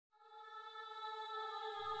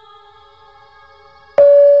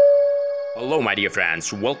Hello my dear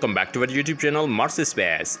friends, welcome back to our YouTube channel Mars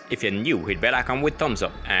Space. If you're new, hit bell icon with thumbs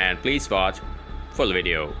up and please watch full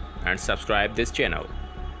video and subscribe this channel.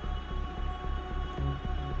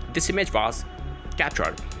 This image was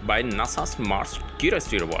captured by NASA's Mars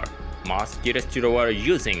Curiosity rover. Mars Curiosity rover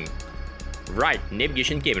using right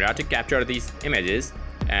navigation camera to capture these images,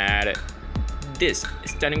 and this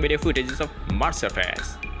stunning video footage is of Mars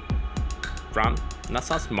surface from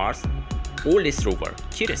NASA's Mars oldest rover,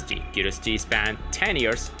 Curiosity. Curiosity spanned 10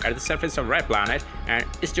 years at the surface of red planet and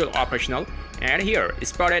is still operational. And here is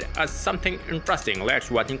spotted as something interesting.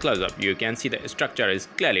 Let's watch in close-up. You can see the structure is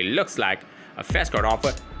clearly looks like a face coat of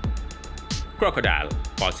a crocodile.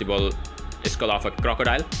 Possible skull of a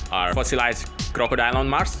crocodile or fossilized crocodile on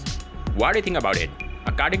Mars. What do you think about it?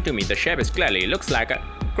 According to me, the shape is clearly looks like a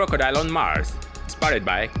crocodile on Mars, spotted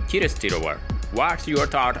by Curiosity rover. What's your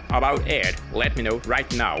thought about it? Let me know right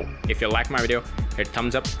now. If you like my video, hit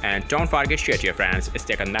thumbs up and don't forget to share to your friends.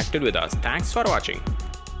 Stay connected with us. Thanks for watching.